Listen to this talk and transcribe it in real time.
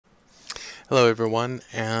Hello, everyone,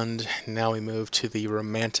 and now we move to the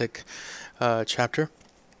romantic chapter.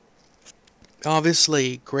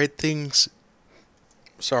 Obviously, great things.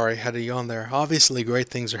 Sorry, had a yawn there. Obviously, great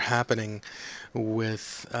things are happening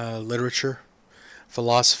with literature,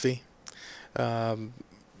 philosophy. Um,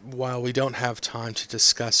 while we don't have time to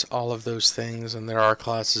discuss all of those things, and there are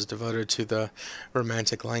classes devoted to the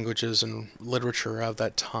romantic languages and literature of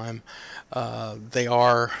that time, they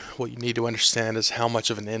are what you need to understand is how much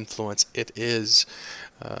of an influence it is.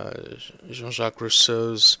 Uh, Jean-Jacques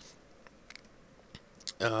Rousseau's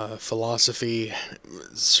philosophy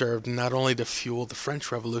served not only to fuel the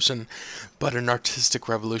French Revolution, but an artistic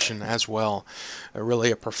revolution as well. Really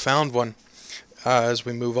a profound one. As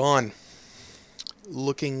we move on,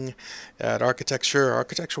 looking at architecture,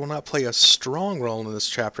 architecture will not play a strong role in this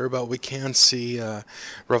chapter, but we can see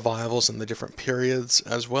revivals in the different periods,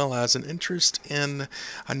 as well as an interest in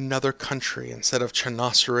another country. Instead of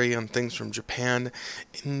Chanassery and things from Japan,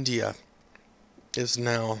 India is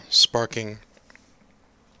now sparking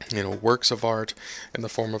works of art in the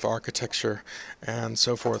form of architecture and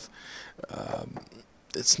so forth. Um,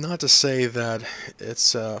 it's not to say that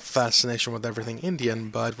it's a fascination with everything Indian,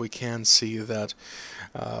 but we can see that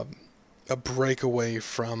uh, a breakaway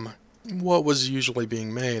from what was usually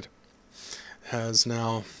being made has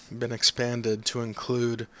now been expanded to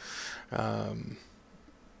include um,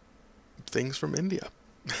 things from India.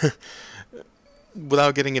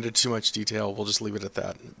 Without getting into too much detail, we'll just leave it at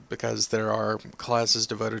that, because there are classes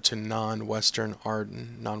devoted to non-Western art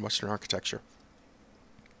and non-Western architecture.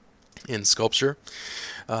 In sculpture,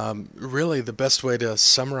 really the best way to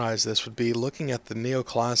summarize this would be looking at the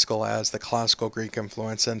neoclassical as the classical Greek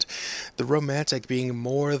influence, and the romantic being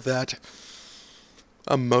more that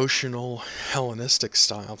emotional Hellenistic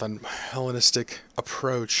style, the Hellenistic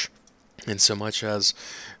approach, in so much as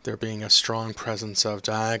there being a strong presence of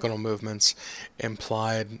diagonal movements,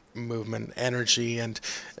 implied movement, energy, and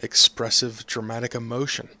expressive dramatic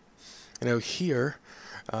emotion. Here,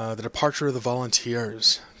 the departure of the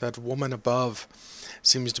volunteers, that woman above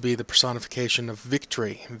seems to be the personification of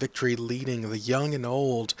victory, victory leading the young and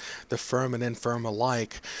old, the firm and infirm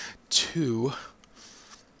alike, to,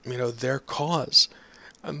 their cause.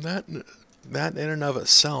 And that in and of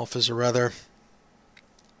itself is a rather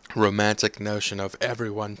romantic notion of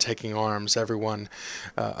everyone taking arms, everyone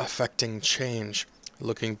affecting change.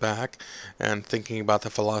 Looking back and thinking about the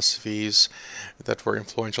philosophies that were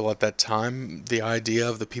influential at that time, the idea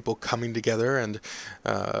of the people coming together and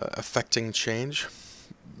affecting change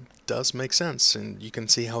does make sense, and you can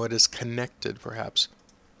see how it is connected, perhaps.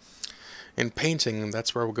 In painting,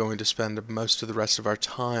 that's where we're going to spend most of the rest of our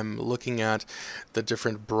time, looking at the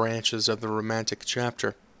different branches of the Romantic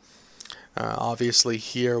chapter. Obviously,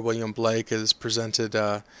 here William Blake has presented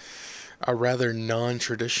a rather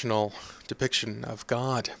non-traditional depiction of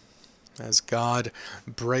God, as God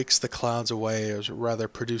breaks the clouds away, or rather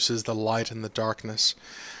produces the light and the darkness,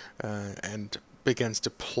 and begins to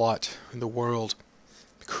plot the world,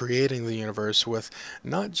 creating the universe with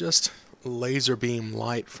not just laser beam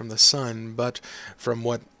light from the sun, but from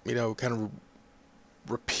what, kind of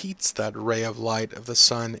repeats that ray of light of the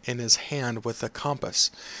sun in his hand with a compass.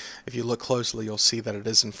 If you look closely, you'll see that it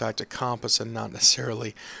is in fact a compass and not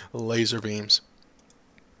necessarily laser beams.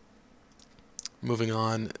 Moving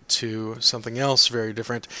on to something else very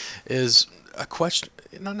different is a question,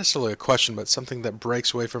 not necessarily a question, but something that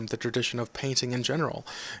breaks away from the tradition of painting in general.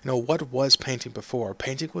 What was painting before?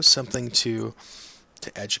 Painting was something to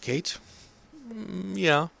educate,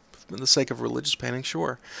 yeah, for the sake of religious painting,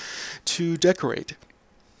 sure. To decorate.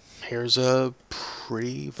 Here's a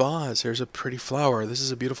pretty vase. Here's a pretty flower. This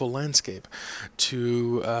is a beautiful landscape.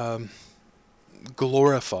 To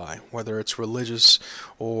glorify, whether it's religious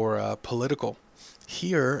or political.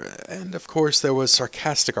 Here, and of course, there was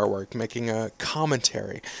sarcastic artwork making a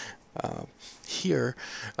commentary. Uh, Here,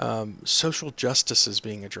 social justice is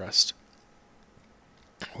being addressed.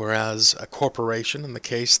 Whereas a corporation, in the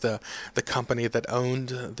case the company that owned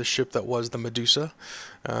the ship that was the Medusa,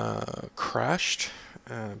 crashed,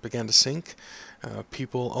 began to sink.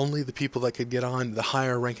 Only the people that could get on, the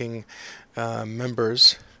higher ranking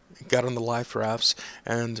members, got on the life rafts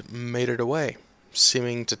and made it away,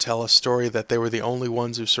 seeming to tell a story that they were the only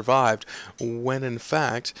ones who survived, when in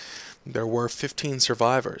fact there were 15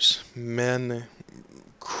 survivors. Men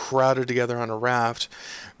crowded together on a raft,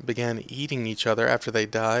 began eating each other after they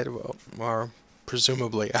died, well, or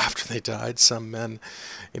presumably after they died. Some men,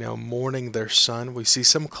 mourning their son. We see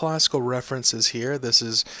some classical references here. This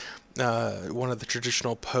is one of the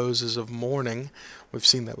traditional poses of mourning. We've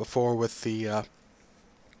seen that before with the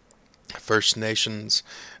First Nations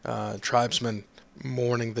tribesmen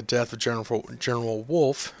mourning the death of General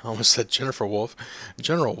Wolfe. I almost said Jennifer Wolfe.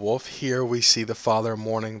 General Wolfe. Here we see the father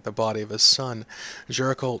mourning the body of his son.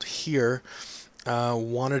 Jericholt here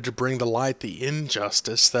wanted to bring to light the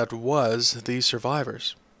injustice that was these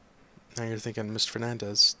survivors. Now you're thinking, Mr.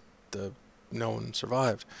 Fernandez, no one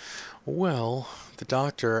survived. Well, the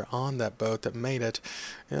doctor on that boat that made it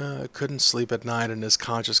couldn't sleep at night, and his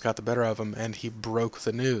conscience got the better of him, and he broke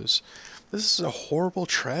the news. This is a horrible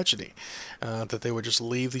tragedy that they would just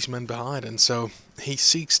leave these men behind, and so he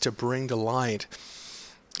seeks to bring to light,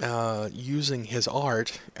 using his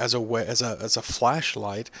art as a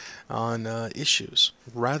flashlight on issues,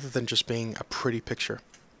 rather than just being a pretty picture.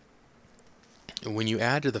 When you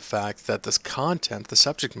add to the fact that this content, the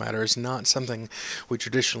subject matter, is not something we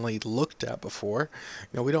traditionally looked at before,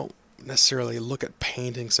 we don't necessarily look at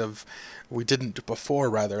paintings of, we didn't before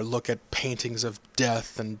rather, look at paintings of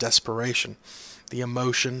death and desperation. The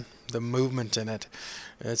emotion, the movement in it,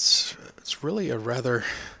 it's really a rather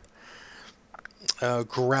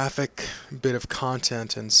graphic bit of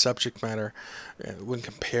content and subject matter when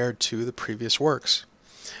compared to the previous works.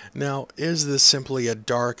 Now, is this simply a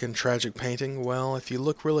dark and tragic painting? Well, if you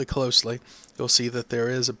look really closely, you'll see that there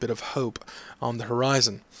is a bit of hope on the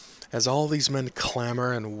horizon. As all these men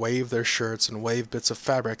clamor and wave their shirts and wave bits of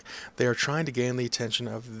fabric, they are trying to gain the attention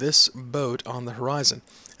of this boat on the horizon.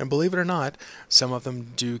 And believe it or not, some of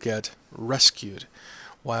them do get rescued.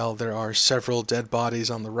 While there are several dead bodies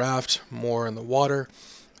on the raft, more in the water,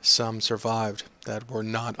 some survived that were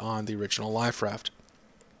not on the original life raft.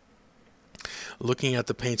 Looking at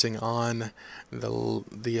the painting on the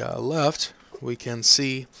left, we can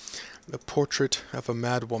see the portrait of a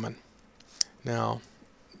madwoman. Now,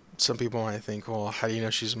 some people might think, well, how do you know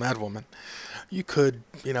she's a madwoman? You could,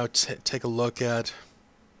 take a look at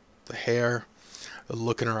the hair, the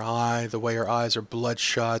look in her eye, the way her eyes are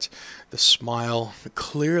bloodshot, the smile.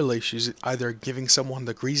 Clearly, she's either giving someone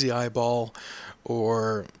the greasy eyeball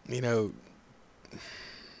or,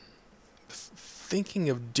 thinking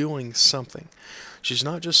of doing something. She's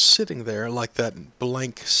not just sitting there like that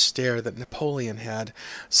blank stare that Napoleon had.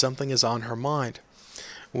 Something is on her mind.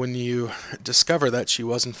 When you discover that she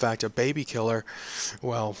was in fact a baby killer,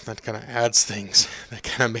 well, that kind of adds things. That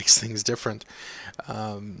kind of makes things different.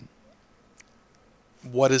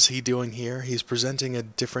 What is he doing here? He's presenting a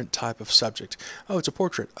different type of subject. Oh, it's a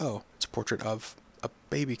portrait. Oh, it's a portrait of a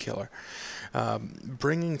baby killer.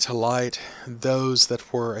 Bringing to light those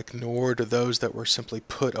that were ignored or those that were simply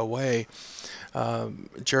put away.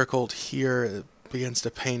 Jericholt here begins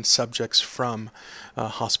to paint subjects from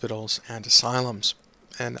hospitals and asylums.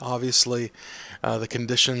 And obviously, the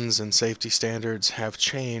conditions and safety standards have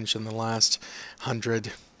changed in the last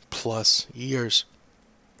 100+ years.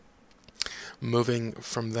 Moving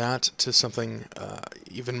from that to something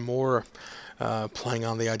even more playing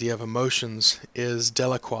on the idea of emotions is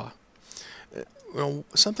Delacroix.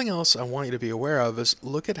 Something else I want you to be aware of is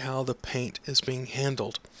look at how the paint is being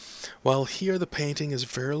handled. While here the painting is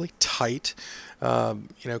fairly tight,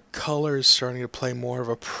 color is starting to play more of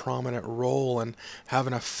a prominent role and have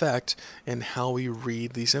an effect in how we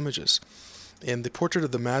read these images. In the portrait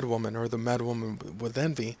of the madwoman, or the madwoman with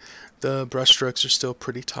envy, the brushstrokes are still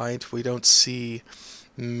pretty tight. We don't see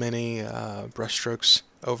many brushstrokes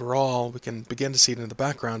overall. We can begin to see it in the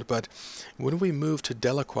background, but when we move to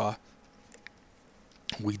Delacroix,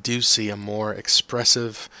 we do see a more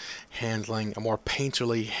expressive handling, a more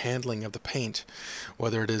painterly handling of the paint,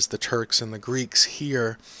 whether it is the Turks and the Greeks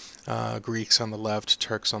here, Greeks on the left,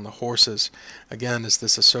 Turks on the horses. Again, is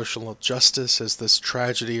this a social justice? Is this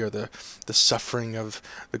tragedy or the suffering of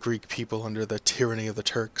the Greek people under the tyranny of the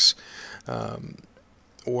Turks?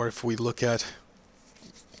 Or if we look at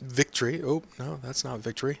victory, oh, no, that's not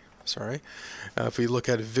victory, sorry. If we look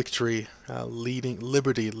at victory,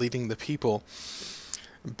 liberty, leading the people,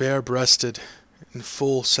 bare-breasted in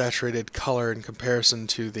full saturated color in comparison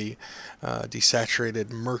to the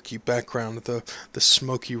desaturated murky background of the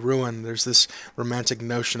smoky ruin. There's this romantic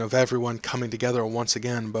notion of everyone coming together once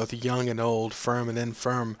again, both young and old, firm and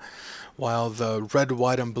infirm. While the red,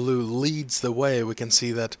 white, and blue leads the way, we can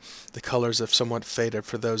see that the colors have somewhat faded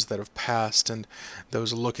for those that have passed and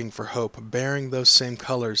those looking for hope. Bearing those same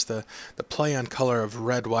colors, the play on color of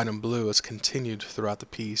red, white, and blue is continued throughout the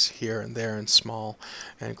piece, here and there in small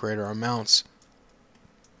and greater amounts.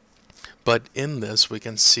 But in this, we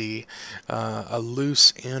can see a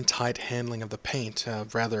loose and tight handling of the paint, a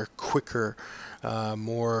rather quicker,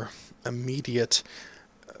 more immediate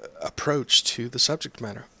approach to the subject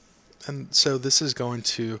matter. And so this is going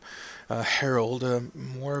to herald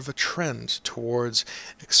more of a trend towards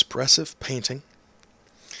expressive painting,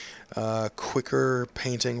 quicker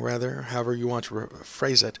painting, rather, however you want to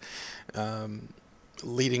phrase it, um,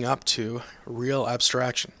 leading up to real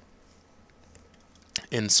abstraction.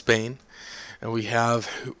 In Spain, and we have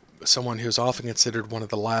someone who's often considered one of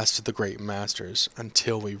the last of the great masters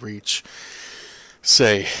until we reach,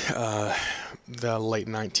 say, the late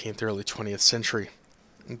 19th, early 20th century.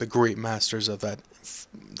 The great masters of that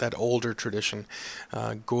older tradition,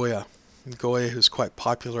 Goya. Goya, who's quite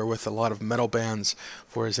popular with a lot of metal bands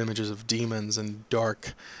for his images of demons and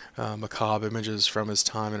dark, macabre images from his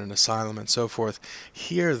time in an asylum and so forth.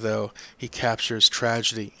 Here, though, he captures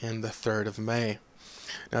tragedy in the 3rd of May.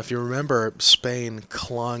 Now, if you remember, Spain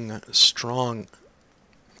clung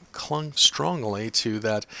strongly to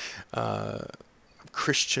that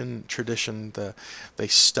Christian tradition. They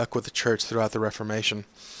stuck with the church throughout the Reformation.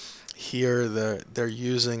 Here, they're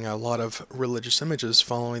using a lot of religious images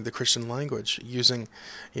following the Christian language, using,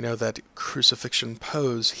 that crucifixion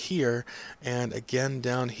pose here, and again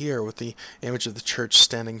down here with the image of the church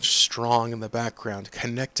standing strong in the background,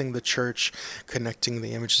 connecting the church, connecting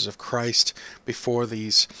the images of Christ before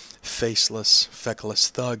these faceless, feckless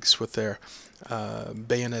thugs with their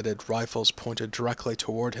bayoneted rifles pointed directly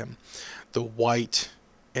toward him. The white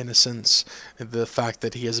innocence, the fact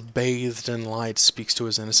that he is bathed in light speaks to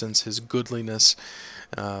his innocence, his goodliness.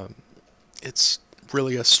 It's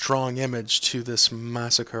really a strong image to this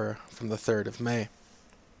massacre from the 3rd of May.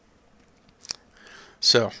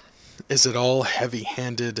 So, is it all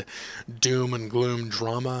heavy-handed doom and gloom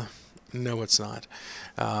drama? No, it's not.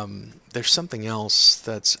 There's something else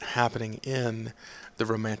that's happening in the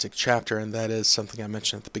romantic chapter, and that is something I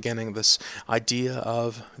mentioned at the beginning, this idea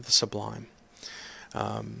of the sublime.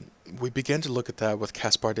 We began to look at that with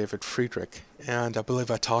Caspar David Friedrich, and I believe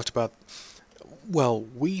we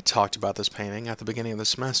talked about this painting at the beginning of the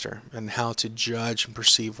semester, and how to judge and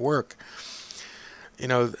perceive work.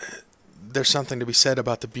 There's something to be said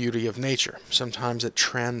about the beauty of nature. Sometimes it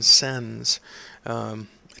transcends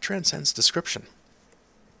description.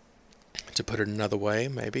 To put it another way,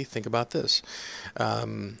 maybe, think about this.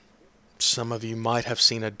 Some of you might have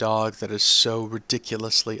seen a dog that is so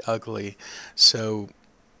ridiculously ugly, so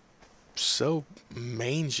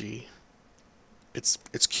mangy. It's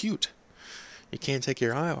cute. You can't take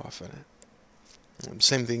your eye off of it.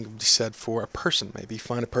 Same thing can be said for a person. Maybe you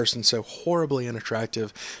find a person so horribly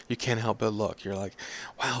unattractive you can't help but look. You're like,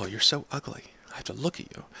 wow, you're so ugly. I have to look at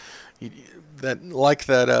you.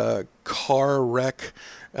 That car wreck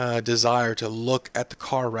desire to look at the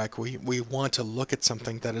car wreck. We want to look at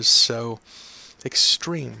something that is so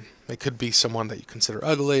extreme. It could be someone that you consider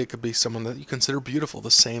ugly. It could be someone that you consider beautiful. The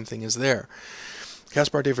same thing is there.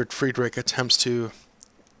 Caspar David Friedrich attempts to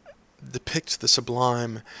depict the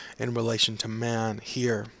sublime in relation to man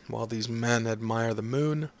here. While these men admire the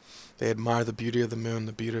moon, they admire the beauty of the moon,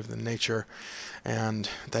 the beauty of the nature, and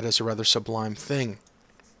that is a rather sublime thing.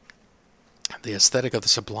 The aesthetic of the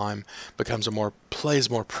sublime plays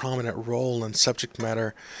more prominent role in subject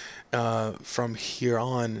matter from here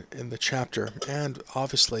on in the chapter, and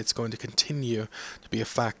obviously it's going to continue to be a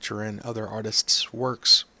factor in other artists'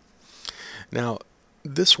 works. Now,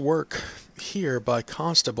 this work here by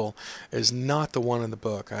Constable is not the one in the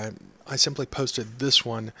book. I simply posted this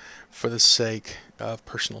one for the sake of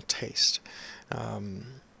personal taste.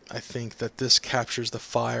 I think that this captures the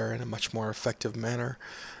fire in a much more effective manner.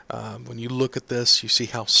 When you look at this, you see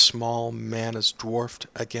how small man is dwarfed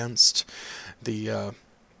against the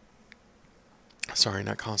sorry,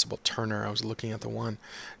 not Constable, Turner. I was looking at the one.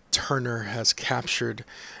 Turner has captured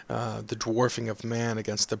the dwarfing of man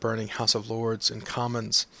against the burning House of Lords and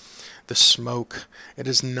Commons. The smoke, it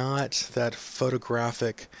is not that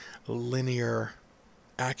photographic, linear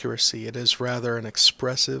accuracy. It is rather an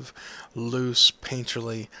expressive, loose,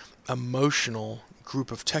 painterly, emotional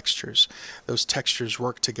group of textures. Those textures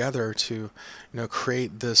work together to,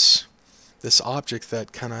 create this object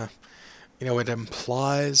that kind of, it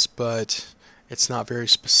implies, but it's not very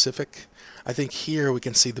specific. I think here we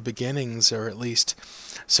can see the beginnings, or at least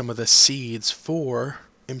some of the seeds for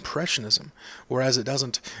Impressionism, whereas it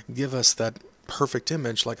doesn't give us that perfect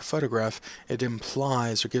image like a photograph. It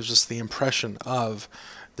implies or gives us the impression of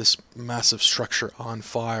this massive structure on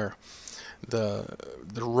fire, the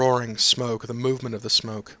roaring smoke, the movement of the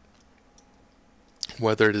smoke.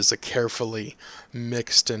 Whether it is a carefully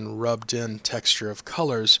mixed and rubbed in texture of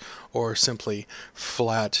colors, or simply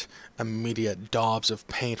flat, immediate daubs of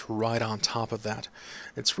paint right on top of that.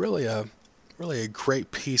 It's really a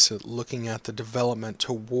great piece at looking at the development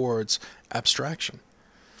towards abstraction.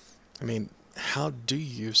 I mean, how do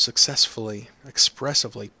you successfully,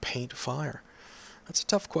 expressively paint fire? That's a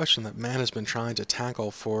tough question that man has been trying to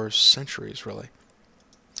tackle for centuries, really.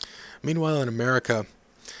 Meanwhile, in America,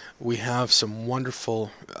 we have some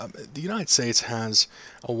wonderful. The United States has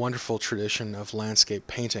a wonderful tradition of landscape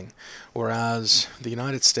painting, whereas the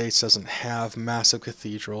United States doesn't have massive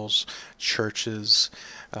cathedrals, churches,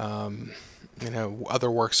 um,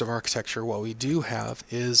 other works of architecture. What we do have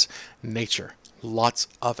is nature. Lots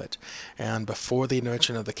of it. And before the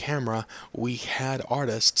invention of the camera, we had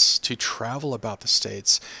artists to travel about the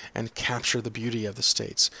States and capture the beauty of the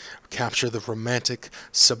States, capture the romantic,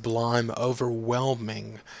 sublime,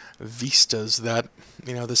 overwhelming vistas that,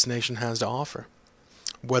 this nation has to offer.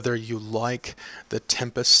 Whether you like the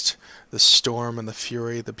tempest, the storm and the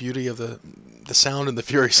fury, the beauty of the sound and the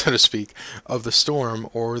fury, so to speak, of the storm,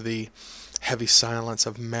 or the heavy silence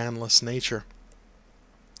of manless nature.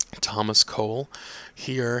 Thomas Cole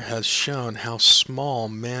here has shown how small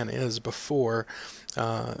man is before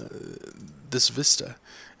uh, this vista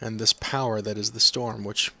and this power that is the storm,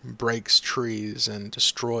 which breaks trees and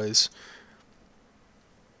destroys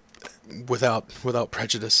without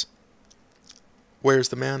prejudice. Where's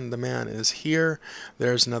the man? The man is here.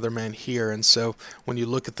 There's another man here. And so when you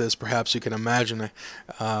look at this, perhaps you can imagine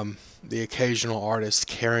the occasional artist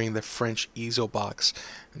carrying the French easel box.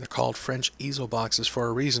 And they're called French easel boxes for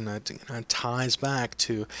a reason. It ties back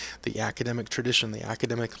to the academic tradition, the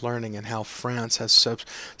academic learning, and how France has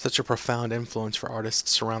such a profound influence for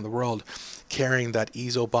artists around the world. Carrying that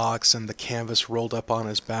easel box and the canvas rolled up on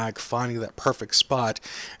his back, finding that perfect spot,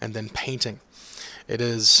 and then painting. It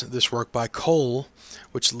is this work by Cole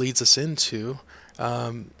which leads us into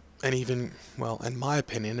an even, well, in my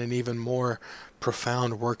opinion, an even more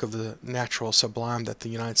profound work of the natural sublime that the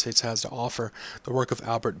United States has to offer, the work of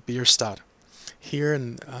Albert Bierstadt. Here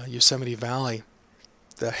in Yosemite Valley,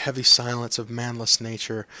 the heavy silence of manless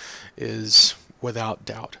nature is without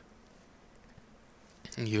doubt.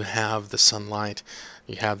 You have the sunlight,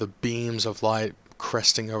 you have the beams of light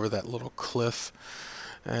cresting over that little cliff.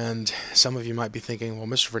 And some of you might be thinking, well,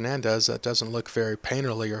 Mr. Fernandez, that doesn't look very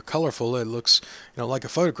painterly or colorful. It looks, like a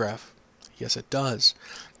photograph. Yes, it does.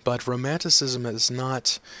 But Romanticism is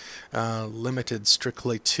not limited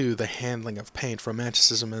strictly to the handling of paint.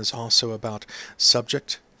 Romanticism is also about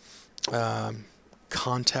subject,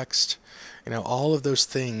 context. All of those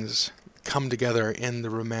things come together in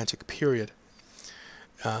the Romantic period.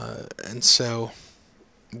 And so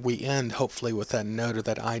we end hopefully with that note, or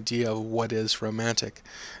that idea of what is romantic,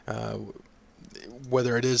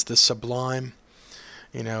 whether it is the sublime,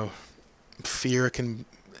 fear can,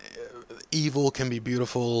 evil can be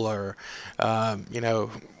beautiful, or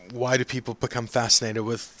why do people become fascinated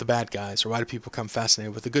with the bad guys, or why do people become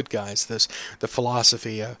fascinated with the good guys? The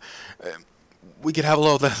philosophy. We could have a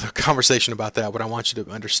little conversation about that. What I want you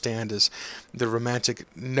to understand is the romantic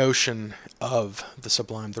notion of the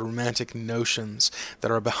sublime, the romantic notions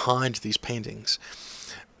that are behind these paintings.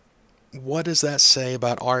 What does that say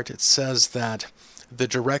about art? It says that the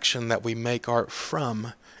direction that we make art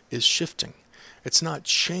from is shifting. It's not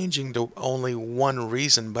changing to only one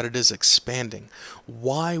reason, but it is expanding.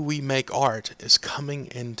 Why we make art is coming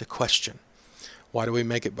into question. Why do we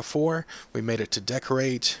make it before? We made it to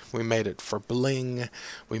decorate, we made it for bling,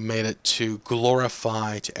 we made it to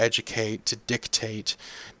glorify, to educate, to dictate,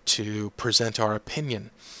 to present our opinion.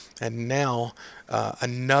 And now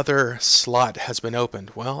another slot has been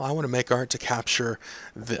opened. Well, I want to make art to capture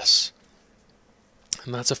this.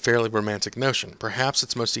 And that's a fairly romantic notion. Perhaps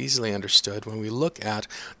it's most easily understood when we look at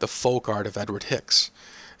the folk art of Edward Hicks.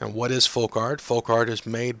 And what is folk art? Folk art is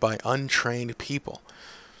made by untrained people.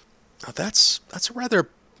 Now that's a rather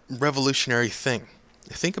revolutionary thing.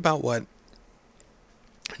 Think about what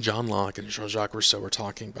John Locke and Jean-Jacques Rousseau were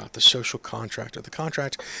talking about, the social contract, or the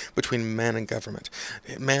contract between man and government.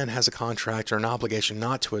 Man has a contract or an obligation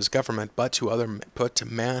not to his government, but to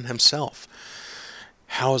man himself.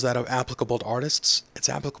 How is that applicable to artists? It's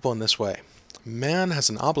applicable in this way. Man has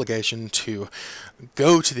an obligation to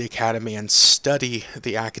go to the academy and study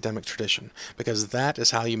the academic tradition, because that is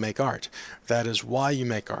how you make art. That is why you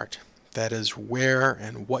make art. That is where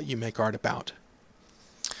and what you make art about.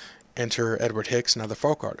 Enter Edward Hicks and other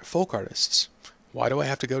folk artists. Why do I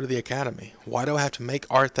have to go to the academy? Why do I have to make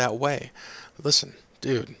art that way? Listen,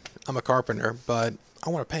 dude, I'm a carpenter, but I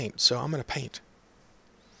want to paint, so I'm going to paint.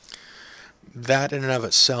 That in and of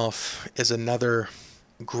itself is another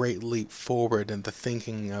great leap forward in the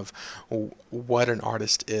thinking of what an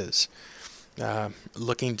artist is.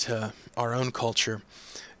 Looking to our own culture,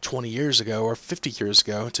 20 years ago or 50 years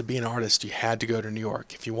ago, to be an artist, you had to go to New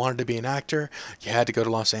York. If you wanted to be an actor, you had to go to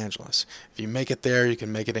Los Angeles. If you make it there, you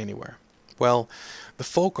can make it anywhere. Well, the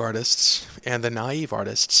folk artists and the naive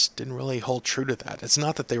artists didn't really hold true to that. It's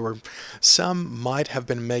not that they were, some might have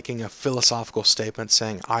been making a philosophical statement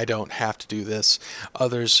saying, I don't have to do this.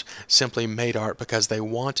 Others simply made art because they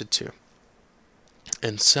wanted to.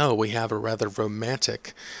 And so we have a rather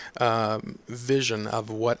romantic vision of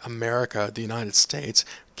what America, the United States,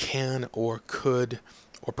 can or could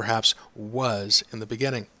or perhaps was in the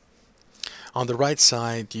beginning. On the right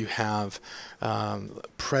side, you have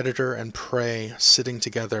predator and prey sitting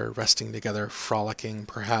together, resting together, frolicking,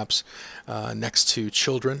 perhaps next to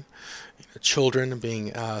children. Children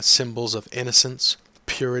being symbols of innocence,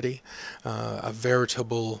 purity, a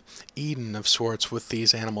veritable Eden of sorts with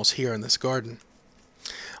these animals here in this garden.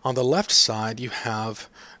 On the left side, you have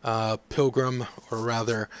a pilgrim, or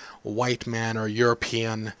rather white man or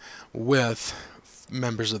European, with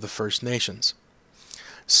members of the First Nations.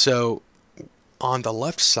 So on the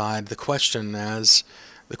left side, the question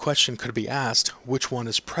could be asked, which one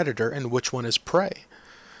is predator and which one is prey?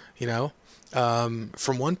 You know,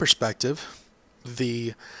 from one perspective,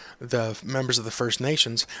 the members of the First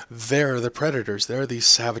Nations, they're the predators. They're these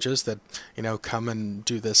savages that, come and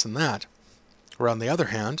do this and that. Or on the other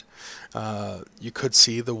hand, you could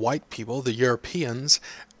see the white people, the Europeans,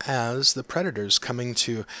 as the predators coming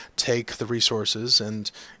to take the resources and,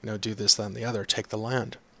 do this, that, and the other, take the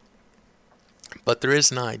land. But there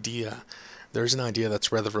is an idea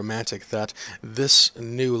that's rather romantic, that this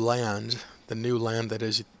new land, the new land that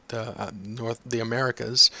is the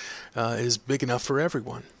Americas, is big enough for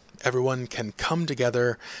everyone. Everyone can come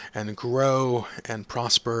together and grow and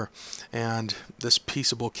prosper, and this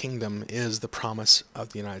peaceable kingdom is the promise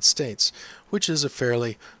of the United States, which is a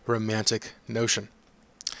fairly romantic notion.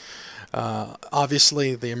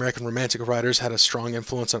 Obviously, the American Romantic writers had a strong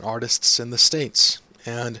influence on artists in the States,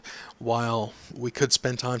 and while we could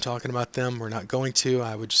spend time talking about them, we're not going to.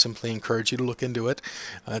 I would simply encourage you to look into it.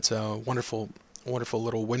 It's a wonderful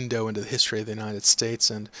little window into the history of the United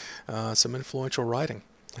States and some influential writing.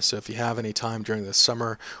 So if you have any time during the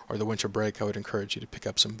summer or the winter break, I would encourage you to pick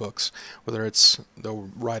up some books, whether it's the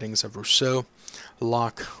writings of Rousseau,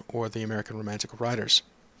 Locke, or the American Romantic writers.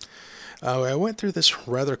 I went through this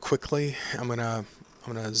rather quickly. I'm gonna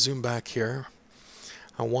zoom back here.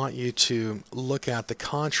 I want you to look at the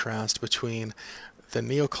contrast between the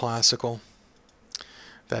neoclassical,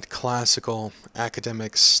 that classical,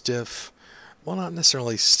 academic, stiff, well, not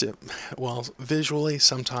necessarily stiff, well, visually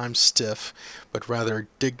sometimes stiff, but rather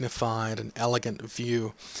dignified and elegant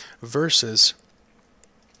view, versus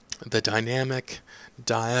the dynamic,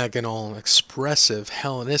 diagonal, expressive,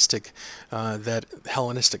 Hellenistic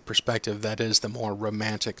perspective that is the more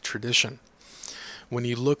romantic tradition. When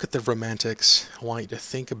you look at the Romantics, I want you to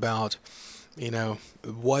think about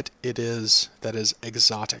what it is that is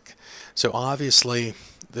exotic. So obviously,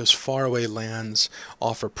 those faraway lands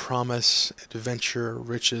offer promise, adventure,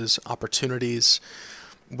 riches, opportunities.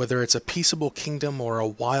 Whether it's a peaceable kingdom or a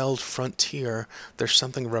wild frontier, there's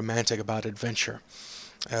something romantic about adventure.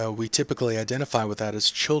 We typically identify with that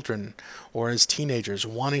as children or as teenagers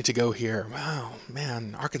wanting to go here. Wow,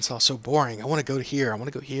 man, Arkansas is so boring. I want to go here. I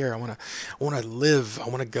want to go here. I want to live. I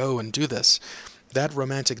want to go and do this. That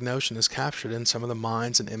romantic notion is captured in some of the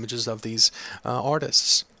minds and images of these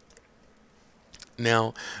artists.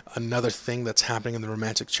 Now, another thing that's happening in the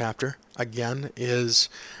Romantic chapter, again, is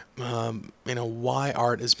why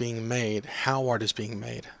art is being made, how art is being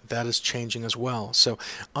made. That is changing as well. So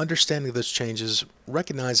understanding those changes,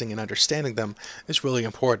 recognizing and understanding them is really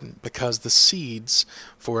important, because the seeds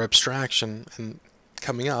for abstraction and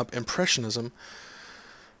coming up, Impressionism,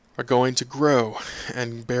 are going to grow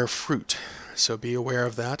and bear fruit. So be aware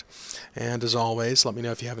of that. And as always, let me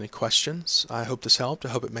know if you have any questions. I hope this helped. I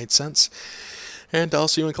hope it made sense. And I'll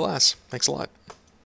see you in class. Thanks a lot.